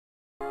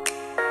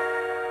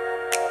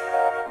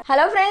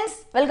Hello friends,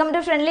 welcome to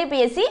Friendly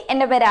PSC.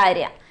 എൻ്റെ പേര്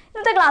ആര്യ.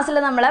 ഇന്നത്തെ ക്ലാസ്സിൽ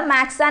നമ്മൾ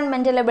മാത്സ് ആൻഡ്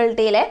മെന്റൽ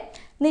എബിലിറ്റിയിലെ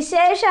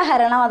നിശേഷ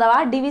ഹരണം അഥവാ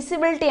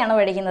ഡിവിസിബിലിറ്റി ആണ്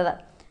പഠിക്കുന്നത്.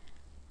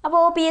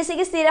 അപ്പോൾ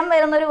PSCക്ക് സ്ഥിരം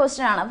വരുന്ന ഒരു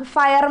ക്വസ്റ്റ്യൻ ആണ്.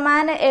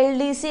 ഫയർമാൻ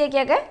LDC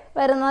ഒക്കെ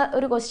വരുന്ന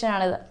ഒരു ക്വസ്റ്റ്യൻ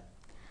ആണിത്.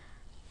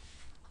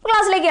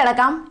 ക്ലാസ്സിലേക്ക്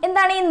കിടക്കാം.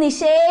 എന്താണ് ഈ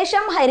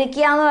നിശേഷം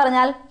ഹരിക്കുക എന്ന്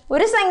പറഞ്ഞാൽ?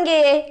 ഒരു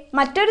സംഖ്യയെ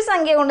മറ്റൊരു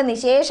സംഖ്യ കൊണ്ട്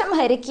നിശേഷം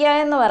ഹരിക്കുക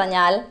എന്ന്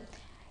പറഞ്ഞാൽ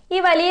ഈ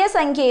വലിയ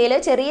സംഖ്യയിൽ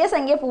ചെറിയ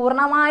സംഖ്യ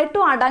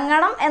പൂർണ്ണമായിട്ടും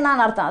അടങ്ങണം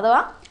എന്നാണ് അർത്ഥം.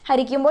 അഥവാ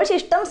ഹരിക്കുമ്പോൾ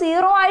ശിഷ്ടം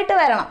 0 ആയിട്ട്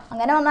വരണം.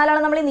 അങ്ങനെ വന്നാലാണ്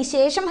നമ്മൾ ഈ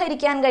നിശേഷം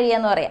ഹരിക്കാൻ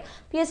കഴിയുമെന്ന് പറയാം.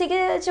 PSCക്ക്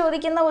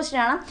ചോദിക്കുന്ന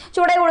ക്വസ്റ്റ്യനാണ്,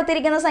 ചുവടെ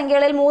കൊടുത്തിരിക്കുന്ന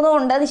സംഖ്യകളിൽ 3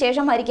 കൊണ്ട്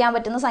നിശേഷം ഹരിക്കാൻ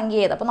പറ്റുന്ന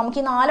സംഖ്യ ഏത്? അപ്പോൾ നമുക്ക്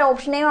ഈ 4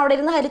 ഓപ്ഷനെയും അവിടെ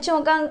ഇരുന്ന് ഹരിച്ചു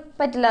നോക്കാൻ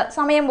പറ്റില്ല,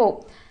 സമയം പോകും.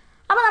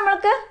 അപ്പോൾ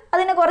നമ്മൾക്ക്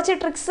അതിന് കുറച്ച്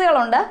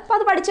ട്രിക്സുകളുണ്ട്. അപ്പോൾ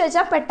അത് പഠിച്ചു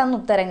വെച്ചാൽ പെട്ടെന്ന്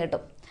ഉത്തരം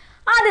കിട്ടും.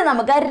 ആദ്യം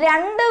നമുക്ക്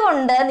 2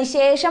 കൊണ്ട്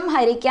നിശേഷം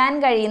ഹരിക്കാൻ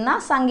കഴിയുന്ന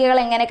സംഖ്യകൾ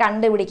എങ്ങനെ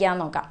കണ്ടുപിടിക്കാൻ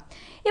നോക്കാം.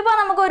 ഇപ്പോൾ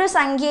നമുക്കൊരു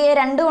സംഖ്യയെ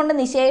 2 കൊണ്ട്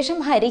നിശേഷം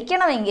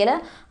ഹരിക്കണമെങ്കിൽ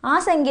ആ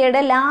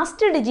സംഖ്യയുടെ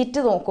ലാസ്റ്റ്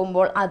ഡിജിറ്റ്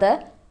നോക്കുമ്പോൾ അത്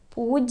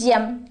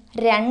 0,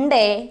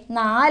 2,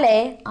 4,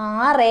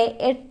 6,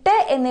 8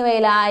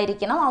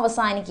 എന്നിവയിലായിരിക്കണം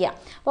അവസാനിക്കുക.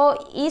 അപ്പോൾ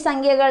ഈ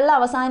സംഖ്യകളിൽ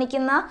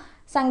അവസാനിക്കുന്ന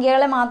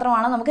സംഖ്യകളെ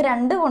മാത്രമാണ് നമുക്ക്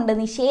 2 കൊണ്ട്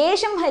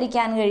നിശേഷം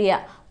ഹരിക്കാൻ കഴിയുക.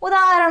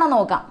 ഉദാഹരണം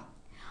നോക്കാം.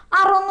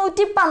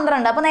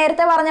 612. അപ്പോൾ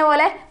നേരത്തെ പറഞ്ഞ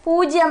പോലെ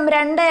 0,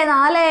 2,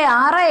 4,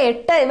 6,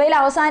 8 ഇവയിൽ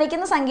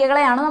അവസാനിക്കുന്ന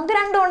സംഖ്യകളെയാണ് നമുക്ക്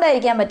 2 കൊണ്ട്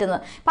ഹരിക്കാൻ പറ്റുന്നത്.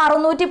 ഇപ്പോൾ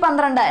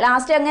 612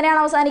 ലാസ്റ്റ് എങ്ങനെയാണ്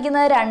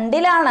അവസാനിക്കുന്നത്?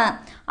 2-ലാണ്.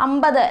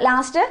 50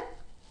 ലാസ്റ്റ്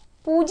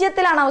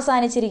 0-ലാണ്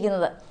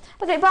അവസാനിച്ചിരിക്കുന്നത്.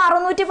 ഓക്കെ, ഇപ്പോൾ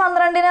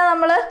 612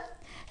 നമ്മൾ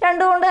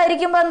 2 കൊണ്ട്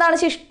ഹരിക്കുമ്പോൾ എന്താണ്?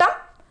 ശിഷ്ടം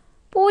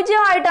 0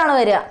 ആയിട്ടാണ്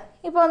വരിക.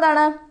 ഇപ്പോൾ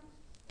എന്താണ്?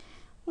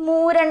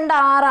 3, 2,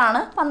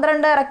 6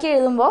 12 ഇറക്കി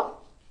എഴുതുമ്പോൾ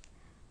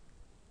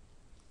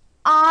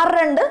 6,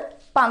 2,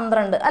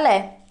 12 അല്ലേ?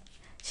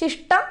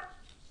 ശിഷ്ടം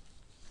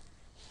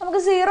നമുക്ക്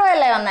 0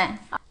 അല്ലേ വന്നേ.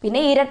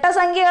 പിന്നെ ഇരട്ട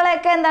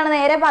സംഖ്യകളെയൊക്കെ എന്താണ്?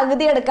 നേരെ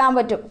പകുതി എടുക്കാൻ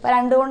പറ്റും. ഇപ്പോൾ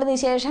 2 കൊണ്ട്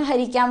നിശേഷം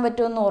ഹരിക്കാൻ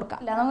പറ്റുമെന്ന് ഓർക്കാം.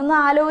 അല്ല, നമുക്കൊന്ന്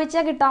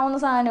ആലോചിച്ചാൽ കിട്ടാവുന്ന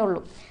സാധനമേ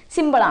ഉള്ളൂ.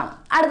 സിമ്പിളാണ്.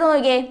 അടുത്ത്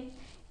നോക്കിയേ.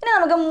 ഇനി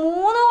നമുക്ക്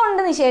 3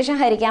 കൊണ്ട് നിശേഷം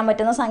ഹരിക്കാൻ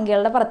പറ്റുന്ന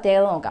സംഖ്യകളുടെ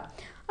പ്രത്യേകത നോക്കാം.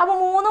 അപ്പോൾ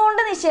 3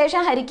 കൊണ്ട്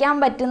നിശേഷം ഹരിക്കാൻ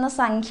പറ്റുന്ന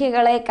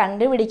സംഖ്യകളെ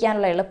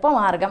കണ്ടുപിടിക്കാനുള്ള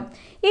എളുപ്പമാർഗം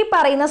ഈ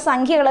പറയുന്ന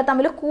സംഖ്യകളെ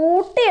തമ്മിൽ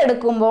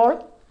കൂട്ടിയെടുക്കുമ്പോൾ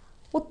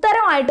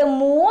ഉത്തരമായിട്ട്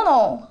 3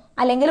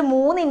 അല്ലെങ്കിൽ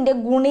 3ന്റെ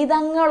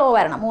ഗുണിതങ്ങളോ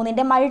വരണം.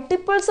 3ന്റെ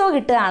മൾട്ടിപ്പിൾസോ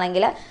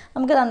കിട്ടുകയാണെങ്കിൽ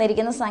നമുക്ക്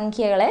തന്നിരിക്കുന്ന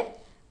സംഖ്യകളെ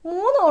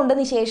 3 കൊണ്ട്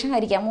നിശേഷം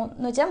ഹരിക്കാം.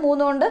 എന്ന് വെച്ചാൽ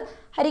 3 കൊണ്ട്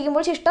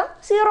ഹരിക്കുമ്പോൾ ശിഷ്ടം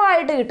 0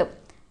 ആയിട്ട് കിട്ടും.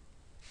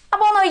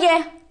 അപ്പോൾ നോക്കിയേ,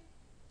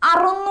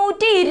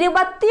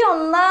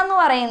 621 എന്ന്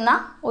പറയുന്ന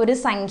ഒരു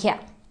സംഖ്യ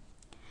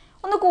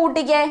ഒന്ന്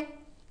കൂട്ടിക്കേ.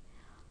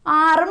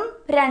 6ഉം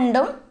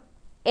 2ഉം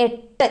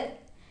 8,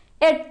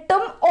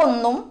 8ഉം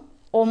 1ഉം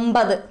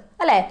 9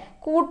 അല്ലേ?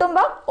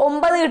 കൂട്ടുമ്പോൾ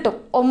 9 കിട്ടും.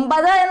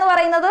 9 എന്ന്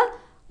പറയുന്നത്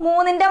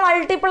 3ന്റെ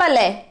മൾട്ടിപ്പിൾ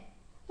അല്ലേ?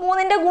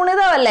 3ന്റെ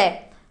ഗുണിതമല്ലേ?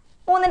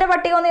 3ന്റെ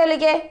പട്ടിക ഒന്ന്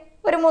ചൊല്ലിക്കേ.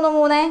 1 3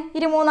 3,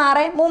 2 3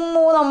 6,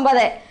 3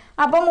 9.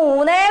 അപ്പോൾ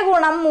 3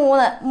 ഗുണം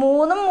 3,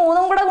 3ഉം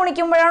 3ഉം കൂടെ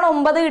ഗുണിക്കുമ്പോഴാണ്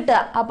 9 കിട്ടുക.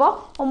 അപ്പോൾ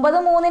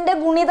 9 3ന്റെ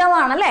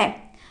ഗുണിതമാണല്ലേ?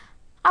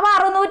 അപ്പോൾ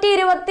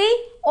 621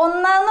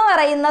 എന്ന്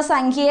പറയുന്ന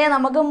സംഖ്യയെ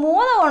നമുക്ക്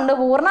 3 കൊണ്ട്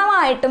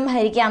പൂർണ്ണമായിട്ടും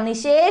ഹരിക്കാം,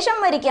 നിശേഷം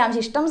ഹരിക്കാം.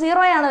 ശിഷ്ടം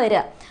 0 ആണ്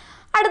വരിക.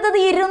 അടുത്തത്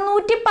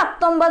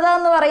 219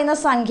 എന്ന് പറയുന്ന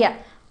സംഖ്യ.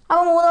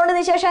 അപ്പോൾ 3 കൊണ്ട്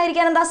നിശേഷം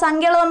ഹരിക്കാൻ എന്താ?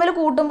 സംഖ്യകൾ തമ്മിൽ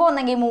കൂട്ടുമ്പോൾ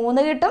ഒന്നെങ്കിൽ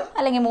 3 കിട്ടും,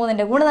 അല്ലെങ്കിൽ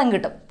 3ന്റെ ഗുണിതം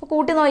കിട്ടും. അപ്പോൾ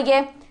കൂട്ടി നോക്കിയേ.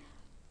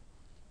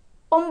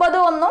 9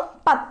 1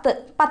 10,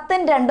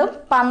 10ഉം 2ഉം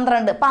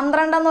 12.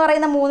 12 എന്ന്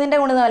പറയുന്ന 3ന്റെ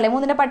ഗുണിതമല്ലേ?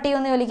 3ന്റെ പട്ടിക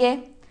ഒന്ന് ചോദിക്കേ.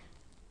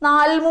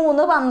 4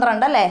 3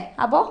 12 അല്ലേ?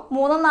 അപ്പോൾ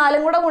 3ഉം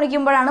 4ഉം കൂടെ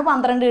ഗുണിക്കുമ്പോഴാണ്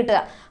 12 കിട്ടുക.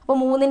 അപ്പോൾ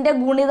 3ന്റെ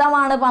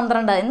ഗുണിതമാണ്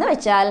 12 എന്ന്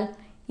വെച്ചാൽ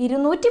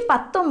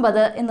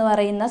 219 എന്ന്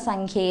പറയുന്ന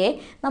സംഖ്യയെ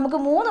നമുക്ക്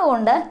 3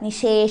 കൊണ്ട്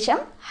നിശേഷം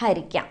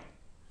ഹരിക്കാം.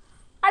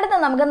 അടുത്ത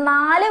നമുക്ക്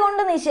 4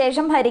 കൊണ്ട്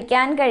നിശേഷം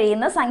ഹരിക്കാൻ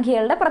കഴിയുന്ന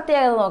സംഖ്യകളുടെ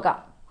പ്രത്യേകത നോക്കാം.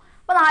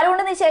 അപ്പോൾ 4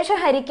 കൊണ്ട് നിശേഷം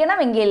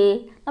ഹരിക്കണമെങ്കിൽ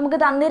നമുക്ക്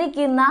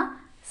തന്നിരിക്കുന്ന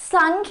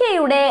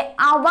സംഖ്യയുടെ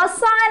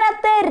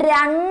അവസാനത്തെ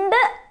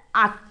 2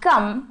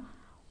 അക്കം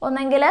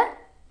ഒന്നെങ്കിൽ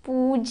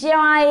 0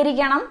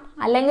 ആയിരിക്കണം,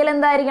 അല്ലെങ്കിൽ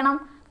എന്തായിരിക്കണം?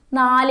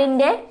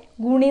 4ന്റെ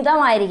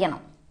ഗുണിതമായിരിക്കണം.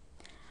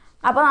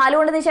 അപ്പോൾ 4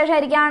 കൊണ്ട് നിശേഷം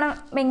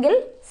ഹരിക്കണമെങ്കിൽ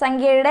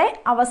സംഖ്യയുടെ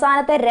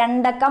അവസാനത്തെ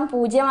 2 അക്കം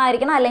 0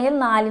 ആയിരിക്കണം, അല്ലെങ്കിൽ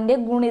 4ന്റെ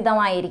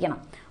ഗുണിതമായിരിക്കണം.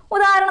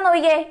 ഉദാഹരണം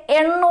നോക്കിയേ.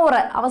 800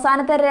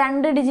 അവസാനത്തെ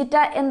 2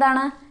 ഡിജിറ്റ്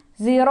എന്താണ്?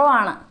 0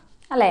 ആണ്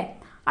അല്ലേ?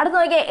 അടുത്ത്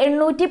നോക്കിയേ.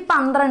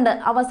 812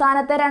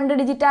 അവസാനത്തെ 2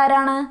 ഡിജിറ്റ്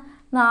ആരാണ്?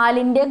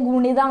 4ന്റെ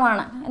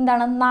ഗുണിതമാണ്.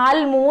 എന്താണ്?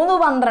 4 3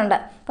 12.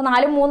 അപ്പോൾ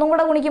 4ഉം 3ഉം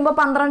കൂടെ ഗുണിക്കുമ്പോൾ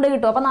 12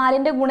 കിട്ടും. അപ്പോൾ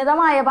 4ന്റെ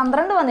ഗുണിതമായ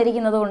 12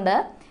 വന്നിരിക്കുന്നത് കൊണ്ട്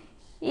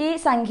ഈ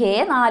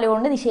സംഖ്യയെ 4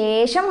 കൊണ്ട്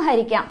നിശേഷം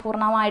ഹരിക്കാം,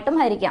 പൂർണ്ണമായിട്ടും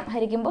ഹരിക്കാം.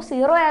 ഹരിക്കുമ്പോൾ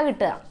 0 ആയി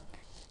കിട്ടുക.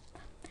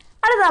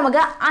 അടുത്ത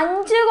നമുക്ക്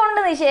 5 കൊണ്ട്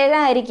നിശേഷം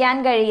ഹരിക്കാൻ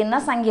കഴിയുന്ന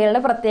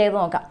സംഖ്യകളുടെ പ്രത്യേകത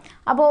നോക്കാം.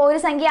 അപ്പോൾ ഒരു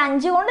സംഖ്യ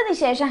 5 കൊണ്ട്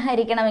നിശേഷം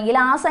ഹരിക്കണമെങ്കിൽ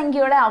ആ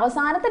സംഖ്യയുടെ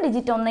അവസാനത്തെ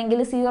ഡിജിറ്റ് ഒന്നെങ്കിൽ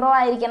 0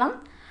 ആയിരിക്കണം,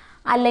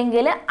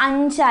 അല്ലെങ്കിൽ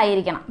 5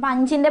 ആയിരിക്കണം. അപ്പം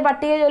 5ന്റെ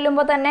പട്ടിക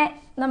ചൊല്ലുമ്പോൾ തന്നെ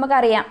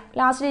നമുക്കറിയാം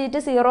ലാസ്റ്റ് ഡിജിറ്റ്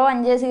 0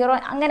 5 0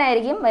 അങ്ങനെ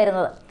ആയിരിക്കും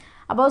വരുന്നത്.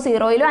 അപ്പോൾ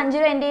 0ലും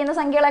 5ലും എൻഡ് ചെയ്യുന്ന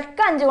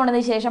സംഖ്യകളൊക്കെ 5 കൊണ്ട്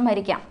നിശേഷം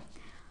ഹരിക്കാം.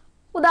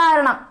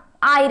 ഉദാഹരണം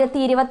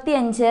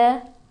 1025,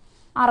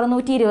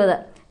 620.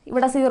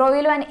 ഇവിടെ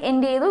 0ലും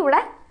എൻഡ് ചെയ്തു,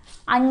 ഇവിടെ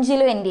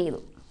 5ലും എൻഡ് ചെയ്തു.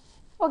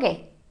 ഓക്കെ,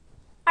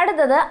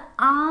 അടുത്തത്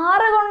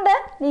 6 കൊണ്ട്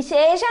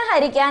നിശേഷം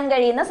ഹരിക്കാൻ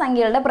കഴിയുന്ന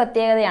സംഖ്യകളുടെ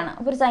പ്രത്യേകതയാണ്.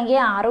 അപ്പോൾ ഒരു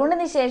സംഖ്യയെ 6 കൊണ്ട്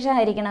നിശേഷം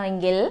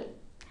ഹരിക്കണമെങ്കിൽ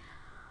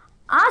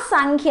ആ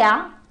സംഖ്യ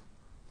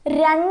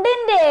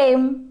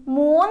 2ൻ്റെയും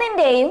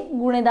 3ൻ്റെയും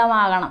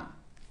ഗുണിതമാകണം.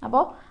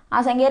 അപ്പോൾ ആ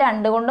സംഖ്യ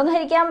 2 കൊണ്ടും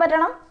ഹരിക്കാൻ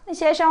പറ്റണം,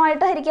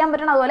 നിശേഷമായിട്ട് ഹരിക്കാൻ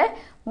പറ്റണം, അതുപോലെ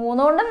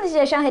 3 കൊണ്ടും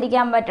നിശേഷം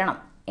ഹരിക്കാൻ പറ്റണം.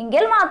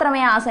 എങ്കിൽ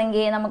മാത്രമേ ആ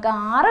സംഖ്യയെ നമുക്ക്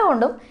 6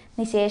 കൊണ്ടും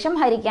നിശേഷം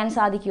ഹരിക്കാൻ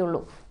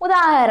സാധിക്കുകയുള്ളൂ.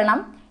 ഉദാഹരണം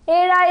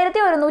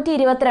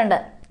 7122.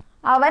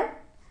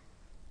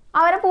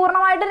 അവനെ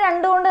പൂർണ്ണമായിട്ട്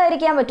 2 കൊണ്ട്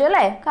ഹരിക്കാൻ പറ്റും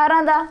അല്ലേ? കാരണം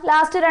എന്താ,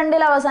 ലാസ്റ്റ്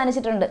 2ൽ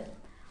അവസാനിച്ചിട്ടുണ്ട്.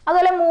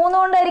 അതുപോലെ 3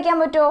 കൊണ്ട് ഹരിക്കാൻ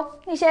പറ്റുമോ?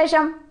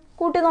 നിശേഷം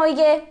കൂട്ടി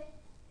നോക്കിക്കേ.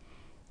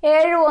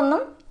 7 1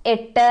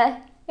 8,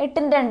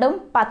 8 2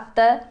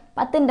 10,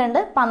 10 2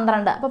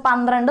 12. അപ്പോൾ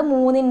 12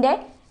 3ൻ്റെ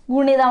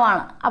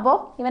ഗുണിതമാണ്. അപ്പോൾ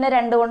ഇവനെ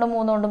 2 കൊണ്ടും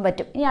 3 കൊണ്ടും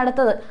പറ്റും. ഇനി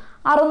അടുത്തത്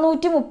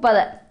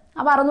 630.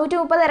 അപ്പോൾ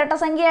 630 ഇരട്ട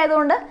സംഖ്യ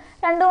ആയതുകൊണ്ട്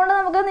 2 കൊണ്ട്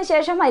നമുക്ക്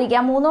നിശേഷം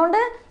ഹരിക്കാം. 3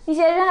 കൊണ്ട്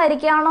നിശേഷം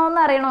ഹരിക്കാണോ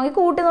എന്ന് അറിയണമെങ്കിൽ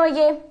കൂട്ടി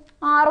നോക്കിയേ.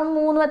 6ഉം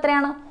 3ഉം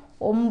എത്രയാണ്?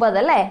 9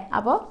 അല്ലേ?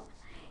 അപ്പോൾ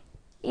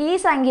ഈ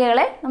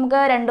സംഖ്യകളെ നമുക്ക്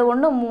 2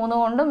 കൊണ്ടും 3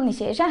 കൊണ്ടും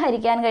നിശേഷം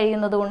ഹരിക്കാൻ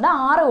കഴിയുന്നത് കൊണ്ട്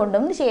 6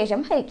 കൊണ്ടും നിശേഷം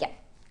ഹരിക്കാം.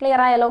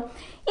 ക്ലിയർ ആയല്ലോ?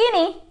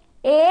 ഇനി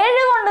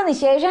 7 കൊണ്ട്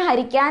നിശേഷം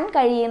ഹരിക്കാൻ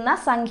കഴിയുന്ന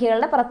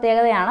സംഖ്യകളുടെ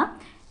പ്രത്യേകതയാണ്.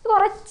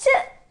 കുറച്ച്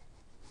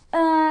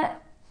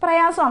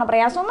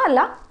പ്രയാസമൊന്നുമല്ല,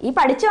 ഈ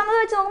പഠിച്ചു വന്നത്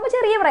വെച്ച് നോക്കുമ്പോൾ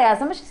ചെറിയ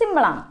പ്രയാസം, പക്ഷെ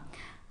സിമ്പിളാണ്.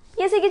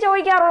 PSC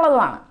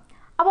ചോദിക്കാറുള്ളതുമാണ്.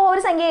 അപ്പോൾ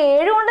ഒരു സംഖ്യ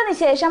 7 കൊണ്ട്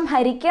നിശേഷം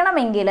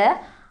ഹരിക്കണമെങ്കിൽ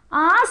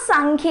ആ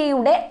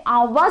സംഖ്യയുടെ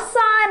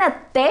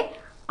അവസാനത്തെ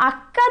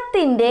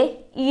അക്കത്തിൻ്റെ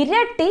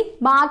ഇരട്ടി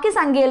ബാക്കി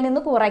സംഖ്യയിൽ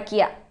നിന്ന്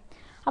കുറയ്ക്കുക.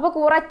 അപ്പോൾ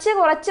കുറച്ച്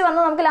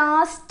വന്ന് നമുക്ക്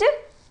ലാസ്റ്റ്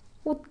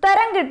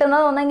ഉത്തരം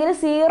കിട്ടുന്നത് ഒന്നെങ്കിൽ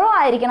 0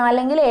 ആയിരിക്കണം,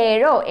 അല്ലെങ്കിൽ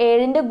 7ഓ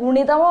 7ൻ്റെ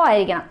ഗുണിതമോ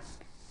ആയിരിക്കണം.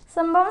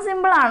 സംഭവം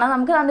സിമ്പിളാണ്.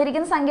 നമുക്ക്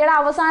തന്നിരിക്കുന്ന സംഖ്യയുടെ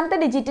അവസാനത്തെ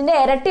ഡിജിറ്റിൻ്റെ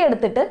ഇരട്ടി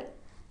എടുത്തിട്ട്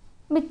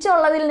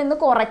മിച്ചമുള്ളതിൽ നിന്ന്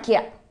കുറയ്ക്കുക.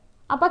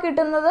 അപ്പോൾ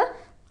കിട്ടുന്നത്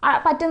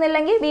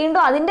പറ്റുന്നില്ലെങ്കിൽ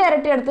വീണ്ടും അതിൻ്റെ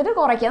ഇരട്ടി എടുത്തിട്ട്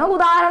കുറയ്ക്കുക. നമുക്ക്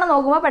ഉദാഹരണം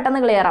നോക്കുമ്പോൾ പെട്ടെന്ന്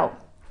ക്ലിയർ ആവും.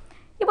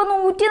 ഇപ്പോൾ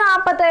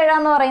 147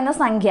 എന്ന് പറയുന്ന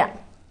സംഖ്യ,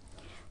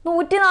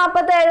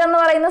 147 എന്ന്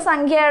പറയുന്ന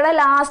സംഖ്യയുടെ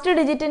ലാസ്റ്റ്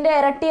ഡിജിറ്റിൻ്റെ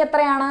ഇരട്ടി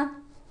എത്രയാണ്?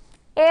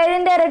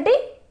 7ൻ്റെ ഇരട്ടി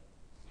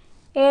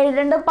 7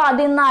 2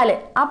 14.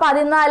 ആ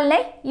 14നെ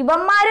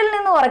ഇവന്മാരിൽ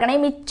നിന്ന് കുറയ്ക്കണം. ഈ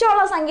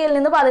മിച്ചമുള്ള സംഖ്യയിൽ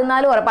നിന്ന്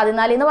 14 കുറയും.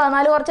 14ൽ നിന്ന്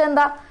 14 കുറച്ച്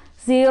എന്താ?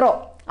 0.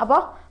 അപ്പോൾ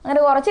അങ്ങനെ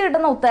കുറച്ച്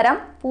കിട്ടുന്ന ഉത്തരം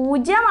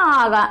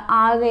 0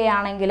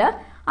 ആകുകയാണെങ്കിൽ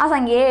ആ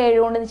സംഖ്യയെ 7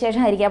 കൊണ്ട്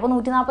നിശേഷം ഹരിക്കുക. അപ്പോൾ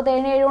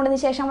 147നെ 7 കൊണ്ട്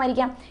നിശേഷം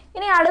ഹരിക്കാം.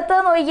 ഇനി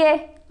അടുത്തത് നോക്കിയേ,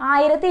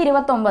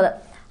 1029.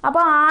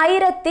 അപ്പോൾ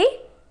 1029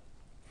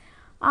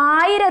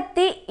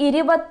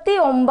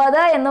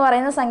 എന്ന്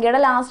പറയുന്ന സംഖ്യയുടെ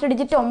ലാസ്റ്റ്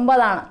ഡിജിറ്റ്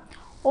 9 ആണ്.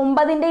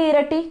 9ൻ്റെ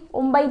ഇരട്ടി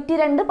 9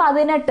 2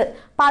 18.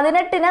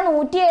 18നെ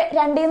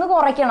 102ൽ നിന്ന്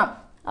കുറയ്ക്കണം.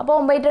 അപ്പോൾ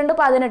 9 2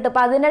 18.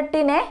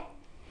 18നെ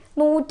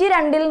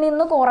 102ൽ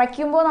നിന്ന്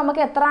കുറയ്ക്കുമ്പോൾ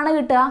നമുക്ക് എത്രയാണ്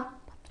കിട്ടുക?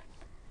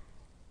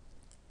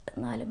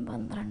 4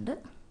 12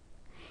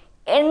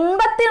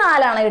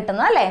 84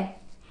 കിട്ടുന്നത് അല്ലേ?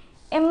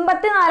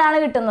 84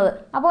 കിട്ടുന്നത്.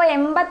 അപ്പോൾ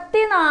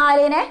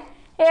 84നെ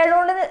 7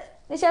 കൊണ്ട്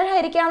നിശേഷം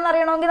ഹരിക്കാമെന്ന്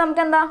അറിയണമെങ്കിൽ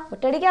നമുക്ക് എന്താ?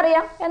 ഒറ്റയടിക്ക്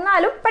അറിയാം,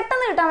 എന്നാലും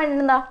പെട്ടെന്ന് കിട്ടാൻ വേണ്ടി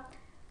എന്താ?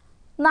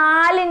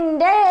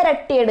 4ൻ്റെ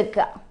ഇരട്ടി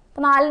എടുക്കുക.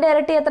 അപ്പോൾ 4ൻ്റെ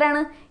ഇരട്ടി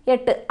എത്രയാണ്?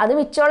 8. അത്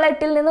മിച്ചമുള്ള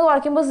 8ൽ നിന്ന്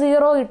കുറയ്ക്കുമ്പോൾ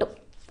 0 കിട്ടും.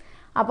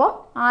 അപ്പോൾ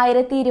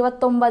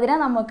 1029നെ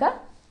നമുക്ക്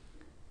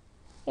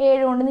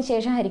 7 കൊണ്ട്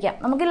നിശേഷം ഹരിക്കാം.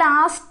 നമുക്ക്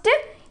ലാസ്റ്റ്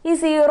ഈ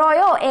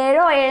 0യോ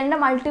 7ഓ 7ൻ്റെ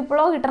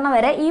മൾട്ടിപ്പിളോ കിട്ടണ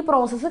വരെ ഈ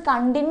പ്രോസസ്സ്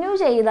കണ്ടിന്യൂ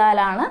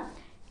ചെയ്താലാണ്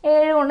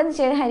 7 കൊണ്ട്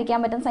നിശേഷം ഹരിക്കാൻ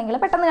പറ്റുന്ന സംഖ്യകളെ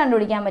പെട്ടെന്ന്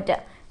കണ്ടുപിടിക്കാൻ പറ്റുക.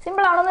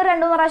 സിമ്പിളാണെന്ന്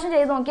 2-3 പ്രാവശ്യം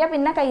ചെയ്ത് നോക്കിയാൽ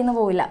പിന്നെ കയ്യിൽ നിന്ന്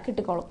പോവില്ല,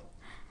 കിട്ടിക്കോളും.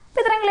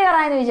 അപ്പോൾ ഇത്രയും ക്ലിയർ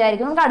ആയെന്ന്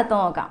വിചാരിക്കും. നമുക്ക് അടുത്ത്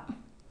നോക്കാം.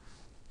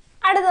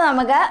 അടുത്ത്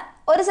നമുക്ക്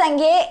ഒരു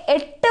സംഖ്യയെ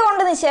 8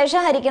 കൊണ്ട്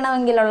നിശേഷം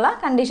ഹരിക്കണമെങ്കിലുള്ള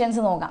കണ്ടീഷൻസ്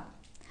നോക്കാം.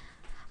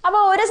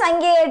 അപ്പോൾ ഒരു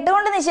സംഖ്യയെ 8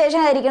 കൊണ്ട്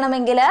നിശേഷം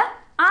ഹരിക്കണമെങ്കിൽ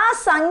ആ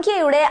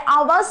സംഖ്യയുടെ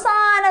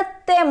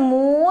അവസാനത്തെ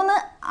 3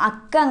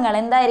 അക്കങ്ങൾ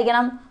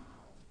എന്തായിരിക്കണം?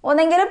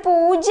 ഒന്നെങ്കിൽ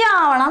 0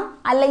 ആവണം,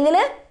 അല്ലെങ്കിൽ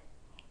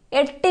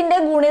 8ൻ്റെ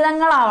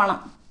ഗുണിതങ്ങളാവണം.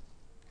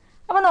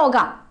 അപ്പോൾ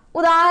നോക്കാം.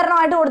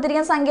 ഉദാഹരണമായിട്ട്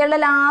കൊടുത്തിരിക്കുന്ന സംഖ്യകളുടെ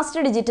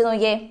ലാസ്റ്റ് ഡിജിറ്റ്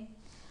നോക്കിയേ.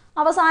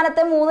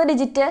 അവസാനത്തെ 3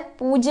 ഡിജിറ്റ്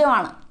 0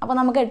 ആണ്. അപ്പോൾ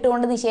നമുക്ക് 8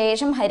 കൊണ്ട്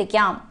നിശേഷം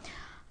ഹരിക്കാം.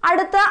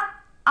 അടുത്ത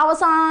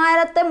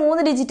അവസാനത്തെ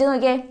 3 ഡിജിറ്റ്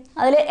നോക്കിയേ,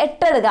 അതിൽ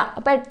 8 എടുക്കാം.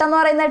 അപ്പോൾ 8 എന്ന്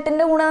പറയുന്ന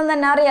 8ൻ്റെ ഗുണിതം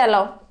തന്നെ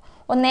അറിയാമല്ലോ.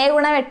 1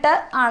 ഗുണം 8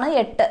 ആണ്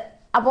 8.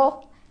 അപ്പോൾ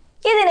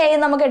ഇതിനെയും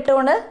നമുക്ക് 8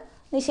 കൊണ്ട്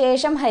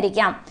നിശേഷം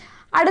ഹരിക്കാം.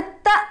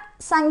 അടുത്ത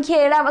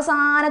സംഖ്യയുടെ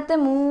അവസാനത്തെ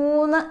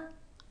 3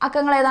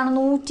 അക്കങ്ങൾ ഏതാണ്?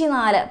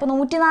 104. അപ്പോൾ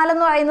 104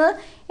 എന്ന് പറയുന്നത്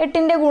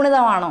 8ൻ്റെ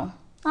ഗുണിതമാണോ?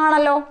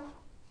 ആണല്ലോ.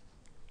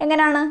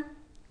 എങ്ങനെയാണ്?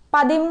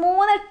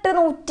 13 8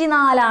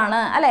 104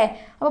 അല്ലേ?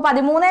 അപ്പോൾ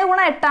 13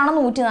 ഗുണം 8 ആണ്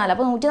 104.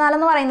 അപ്പോൾ 104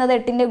 എന്ന് പറയുന്നത്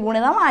 8ൻ്റെ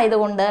ഗുണിതം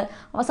ആയതുകൊണ്ട്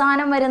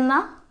അവസാനം വരുന്ന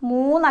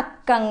 3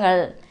 അക്കങ്ങൾ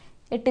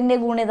 8ൻ്റെ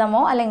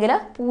ഗുണിതമോ അല്ലെങ്കിൽ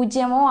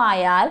 0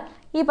 ആയാൽ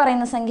ഈ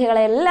പറയുന്ന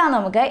സംഖ്യകളെല്ലാം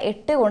നമുക്ക്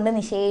 8 കൊണ്ട്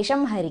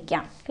നിശേഷം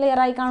ഹരിക്കാം. ക്ലിയർ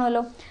ആയി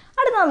കാണുമല്ലോ.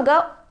 അടുത്ത് നമുക്ക്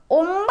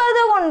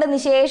 9 കൊണ്ട്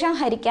നിശേഷം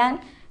ഹരിക്കാൻ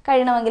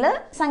കഴിയണമെങ്കിൽ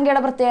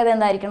സംഖ്യയുടെ പ്രത്യേകത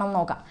എന്തായിരിക്കണം എന്ന്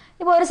നോക്കാം.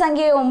 ഇപ്പോൾ ഒരു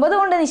സംഖ്യയെ 9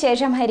 കൊണ്ട്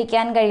നിശേഷം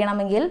ഹരിക്കാൻ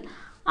കഴിയണമെങ്കിൽ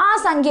ആ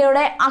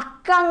സംഖ്യയുടെ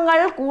അക്കങ്ങൾ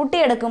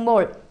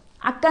കൂട്ടിയെടുക്കുമ്പോൾ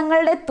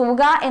അക്കങ്ങളുടെ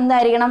തുക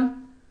എന്തായിരിക്കണം?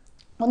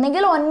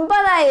 ഒന്നെങ്കിൽ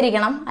 9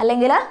 ആയിരിക്കണം,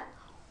 അല്ലെങ്കിൽ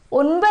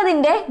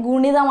 9ൻ്റെ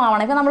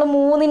ഗുണിതമാവണം. ഇപ്പോൾ നമ്മൾ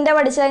 3ൻ്റെ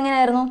പഠിച്ചത്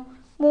എങ്ങനെയായിരുന്നു?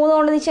 3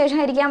 കൊണ്ട് നിശേഷം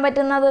ഹരിക്കാൻ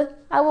പറ്റുന്നത്?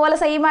 അതുപോലെ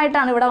സെയിം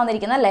ആയിട്ടാണ് ഇവിടെ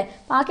വന്നിരിക്കുന്നത് അല്ലേ?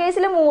 അപ്പോൾ ആ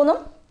കേസിൽ 3ഉം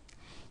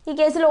ഈ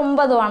കേസിൽ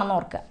 9ഉം ആണെന്ന്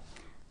ഓർക്കുക.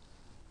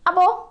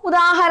 അപ്പോൾ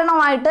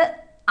ഉദാഹരണമായിട്ട്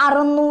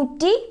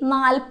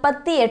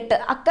 648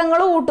 അക്കങ്ങൾ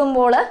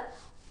കൂട്ടുമ്പോൾ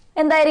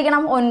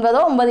എന്തായിരിക്കണം?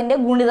 9ഓ 9ൻ്റെ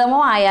ഗുണിതമോ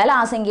ആയാൽ ആ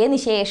സംഖ്യയെ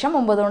നിശേഷം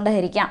 9 കൊണ്ട്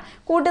ഹരിക്കാം.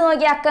 കൂട്ടി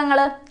നോക്കിയ അക്കങ്ങൾ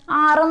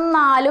 6ഉം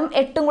 4ഉം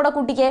 8ഉം കൂടെ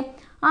കൂട്ടിക്കേ.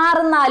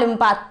 6ഉം 4ഉം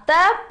 10,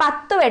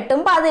 10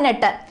 8ഉം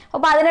 18.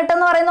 അപ്പോൾ 18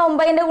 എന്ന് പറയുന്നത്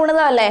 9ൻ്റെ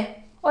ഗുണിതമല്ലേ?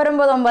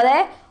 9 9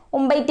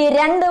 9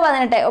 2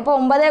 18. അപ്പോൾ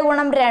 9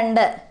 ഗുണം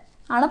 2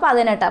 ആണ്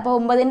 18. അപ്പോൾ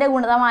 9ൻ്റെ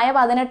ഗുണിതമായ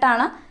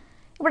 18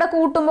 ഇവിടെ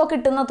കൂട്ടുമ്പോൾ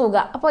കിട്ടുന്ന തുക.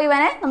 അപ്പോൾ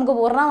ഇവനെ നമുക്ക്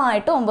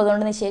പൂർണ്ണമായിട്ട് 9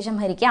 കൊണ്ട് നിശേഷം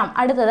ഹരിക്കാം.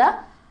 അടുത്തത്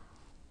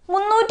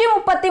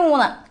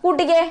 333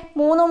 കൂട്ടിക്കേ.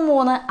 3ഉം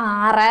 3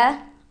 6,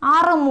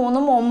 6ഉം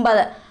 3ഉം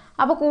 9.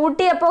 അപ്പോൾ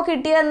കൂട്ടിയപ്പോൾ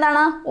കിട്ടിയത്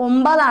എന്താണ്?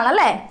 9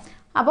 ആണല്ലേ?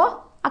 അപ്പോൾ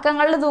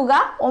അക്കങ്ങളുടെ തുക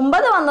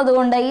 9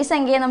 വന്നതുകൊണ്ട് ഈ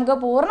സംഖ്യയെ നമുക്ക്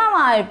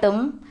പൂർണ്ണമായിട്ടും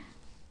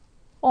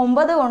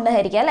 9 കൊണ്ട്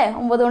ഹരിക്കാം അല്ലേ?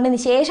 9 കൊണ്ട്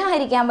നിശേഷം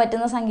ഹരിക്കാൻ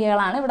പറ്റുന്ന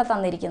സംഖ്യകളാണ് ഇവിടെ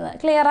തന്നിരിക്കുന്നത്.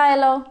 ക്ലിയർ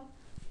ആയല്ലോ?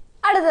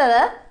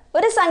 അടുത്തത്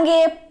ഒരു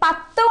സംഖ്യയെ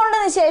 10 കൊണ്ട്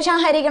നിശേഷം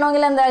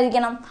ഹരിക്കണമെങ്കിൽ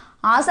എന്തായിരിക്കണം?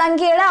 ആ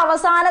സംഖ്യയുടെ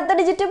അവസാനത്തെ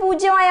ഡിജിറ്റ്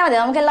 0 ആയാൽ മതി.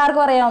 നമുക്ക്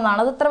എല്ലാവർക്കും അറിയാവുന്നതാണ്.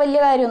 അത് അത്ര വലിയ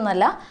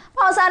കാര്യമൊന്നുമല്ല.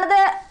 അപ്പോൾ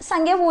അവസാനത്തെ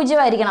സംഖ്യ 0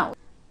 ആയിരിക്കണം.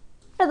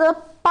 അടുത്തത്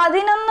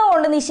 11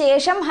 കൊണ്ട്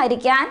നിശേഷം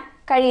ഹരിക്കാൻ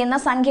കഴിയുന്ന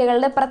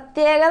സംഖ്യകളുടെ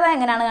പ്രത്യേകത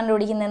എങ്ങനെയാണ്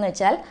കണ്ടുപിടിക്കുന്നതെന്ന്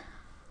വെച്ചാൽ,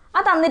 ആ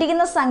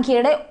തന്നിരിക്കുന്ന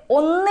സംഖ്യയുടെ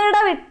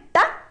ഒന്നിടവിട്ട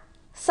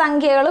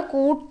സംഖ്യകൾ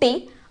കൂട്ടി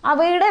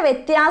അവയുടെ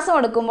വ്യത്യാസം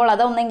എടുക്കുമ്പോൾ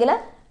അത് ഒന്നെങ്കിൽ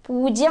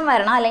 0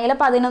 വരണം, അല്ലെങ്കിൽ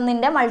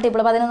 11ൻ്റെ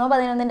മൾട്ടിപ്പിൾ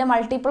 11ൻ്റെ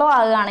മൾട്ടിപ്പിളോ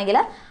ആകുകയാണെങ്കിൽ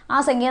ആ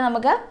സംഖ്യ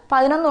നമുക്ക്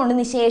 11 കൊണ്ട്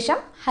നിശേഷം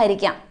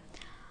ഹരിക്കാം.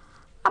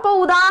 അപ്പോൾ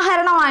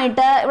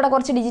ഉദാഹരണമായിട്ട് ഇവിടെ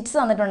കുറച്ച് ഡിജിറ്റ്സ്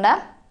തന്നിട്ടുണ്ട്.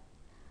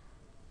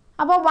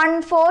 അപ്പോൾ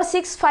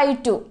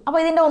 14652. അപ്പോൾ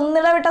ഇതിൻ്റെ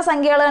ഒന്നിടവിട്ട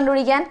സംഖ്യകൾ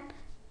കണ്ടുപിടിക്കാൻ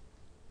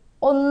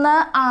 1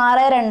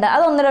 6 2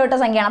 അത് ഒന്നിടവിട്ട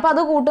സംഖ്യയാണ്. അപ്പോൾ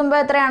അത് കൂട്ടുമ്പോൾ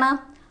എത്രയാണ്?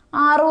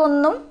 6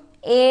 1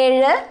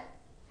 7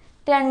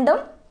 2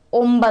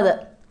 9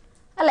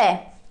 അല്ലേ?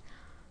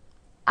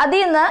 അതിൽ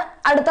നിന്ന്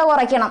അടുത്ത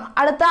കുറയ്ക്കണം.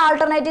 അടുത്ത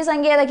ആൾട്ടർനേറ്റീവ്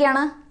സംഖ്യ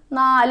ഏതൊക്കെയാണ്?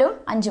 4ഉം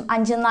 5ഉം.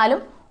 5ഉം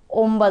 4ഉം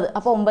 9.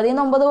 അപ്പോൾ 9ൽ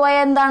നിന്ന് 9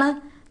 പോയാൽ എന്താണ്?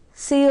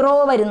 0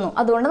 വരുന്നു.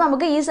 അതുകൊണ്ട്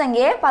നമുക്ക് ഈ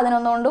സംഖ്യയെ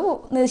 11 കൊണ്ട്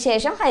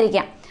നിശേഷം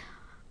ഹരിക്കാം.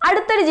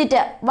 അടുത്ത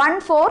ഡിജിറ്റ്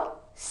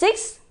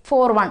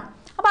 14641.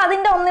 അപ്പോൾ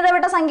അതിൻ്റെ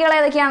ഒന്നിടവിട്ട സംഖ്യകൾ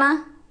ഏതൊക്കെയാണ്?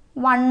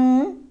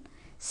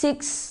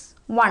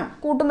 161.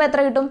 കൂട്ടുമ്പോൾ എത്ര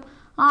കിട്ടും?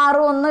 6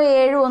 1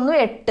 7 1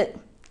 8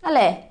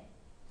 അല്ലേ?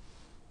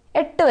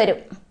 8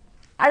 വരും.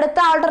 അടുത്ത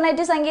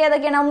ആൾട്ടർനേറ്റീവ് സംഖ്യ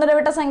ഏതൊക്കെയാണ്?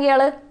 ഒന്നിടവിട്ട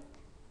സംഖ്യകൾ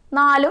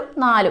 4ഉം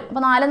 4ഉം.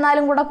 അപ്പോൾ 4ഉം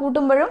 4ഉം കൂടെ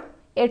കൂട്ടുമ്പോഴും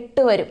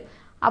 8 വരും.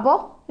 അപ്പോൾ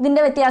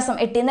ഇതിൻ്റെ വ്യത്യാസം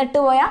 8ൽ നിന്ന് 8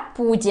 പോയാൽ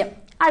 0.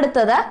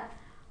 അടുത്തത്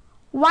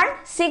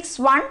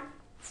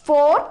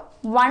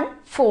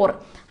 161414.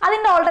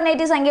 അതിൻ്റെ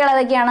ഓൾട്ടർനേറ്റീവ് സംഖ്യകൾ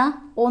ഏതൊക്കെയാണ്?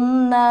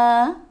 1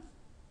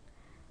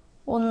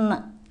 1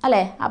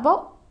 അല്ലേ? അപ്പോൾ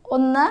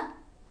 1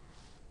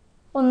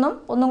 1ഉം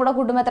 1ഉം കൂടെ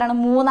കൂട്ടുമ്പോൾ എത്രയാണ്?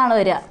 3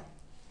 വരിക.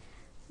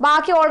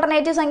 ബാക്കി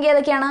ഓൾട്ടർനേറ്റീവ് സംഖ്യ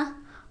ഏതൊക്കെയാണ്?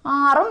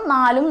 6ഉം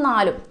 4ഉം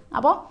 4ഉം.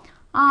 അപ്പോൾ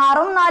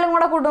 6ഉം 4ഉം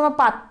കൂടെ കൂട്ടുമ്പോൾ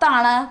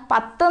 10.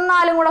 10ഉം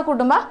 4ഉം കൂടെ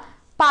കൂട്ടുമ്പോൾ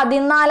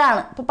 14.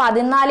 അപ്പോൾ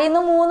 14ൽ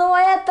നിന്ന് 3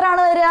 പോയാൽ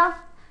എത്രയാണ് വരിക?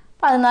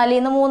 14ൽ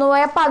നിന്ന് 3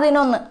 പോയാൽ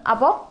 11.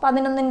 അപ്പോൾ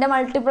 11ൻ്റെ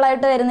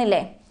മൾട്ടിപ്പിളായിട്ട്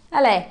വരുന്നില്ലേ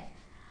അല്ലേ?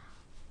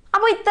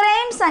 അപ്പോൾ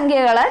ഇത്രയും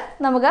സംഖ്യകൾ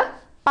നമുക്ക്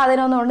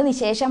 11 കൊണ്ട്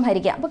നിശേഷം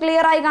ഹരിക്കാം. അപ്പോൾ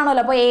ക്ലിയർ ആയി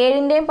കാണുമല്ലോ. അപ്പോൾ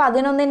 7ൻ്റെയും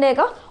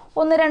 11ൻ്റെയൊക്കെ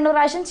 1-2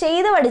 പ്രാവശ്യം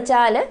ചെയ്ത്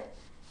പഠിച്ചാൽ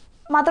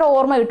മാത്രമേ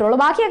ഓർമ്മ കിട്ടുള്ളൂ.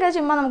 ബാക്കിയൊക്കെ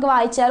ചുമ്മാ നമുക്ക്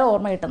വായിച്ചാൽ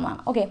ഓർമ്മ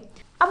കിട്ടുന്നതാണ്. ഓക്കെ,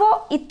 അപ്പോൾ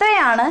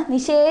ഇത്രയാണ്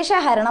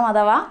നിശേഷഹരണം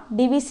അഥവാ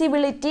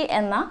ഡിവിസിബിലിറ്റി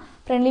എന്ന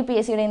ഫ്രണ്ട്ലി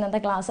PSCയുടെ ഇന്നത്തെ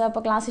ക്ലാസ്.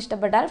 അപ്പോൾ ക്ലാസ്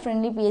ഇഷ്ടപ്പെട്ടാൽ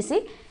ഫ്രണ്ട്ലി PSC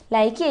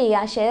ലൈക്ക് ചെയ്യുക,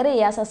 ഷെയർ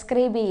ചെയ്യുക,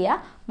 സബ്സ്ക്രൈബ് ചെയ്യുക.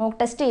 മോക്ക്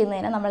ടെസ്റ്റ്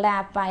ചെയ്യുന്നതിന് നമ്മളുടെ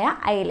ആപ്പായ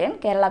iLearn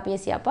Kerala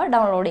PSC app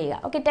download ചെയ്യുക.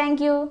 Okay,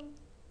 thank